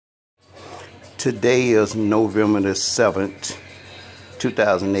Today is November the 7th,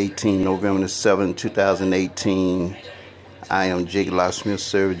 2018. November the 7th, 2018. I am Jake Locksmith,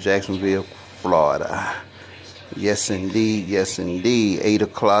 Services.Jacksonville, Florida. Yes, indeed. Yes, indeed. 8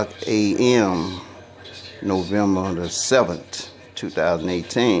 o'clock a.m. November the 7th,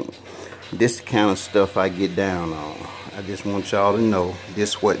 2018. This the kind of stuff I get down on. I just want y'all to know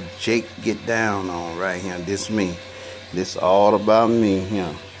this what Jake get down on right here. This me. This all about me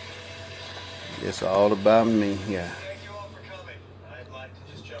here. It's all about me here.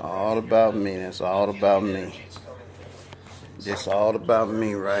 All about me. That's all about me. This all about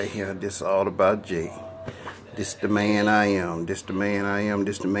me right here. This all about Jake. This the man I am. This the man I am.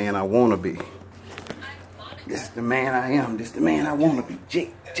 This the man I wanna be. This the man I am. This the man I wanna be.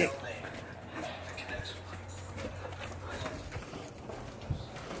 Jake. Jake.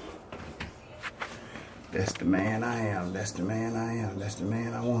 That's the man I am. That's the man I am. That's the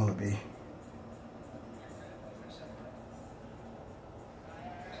man I wanna be.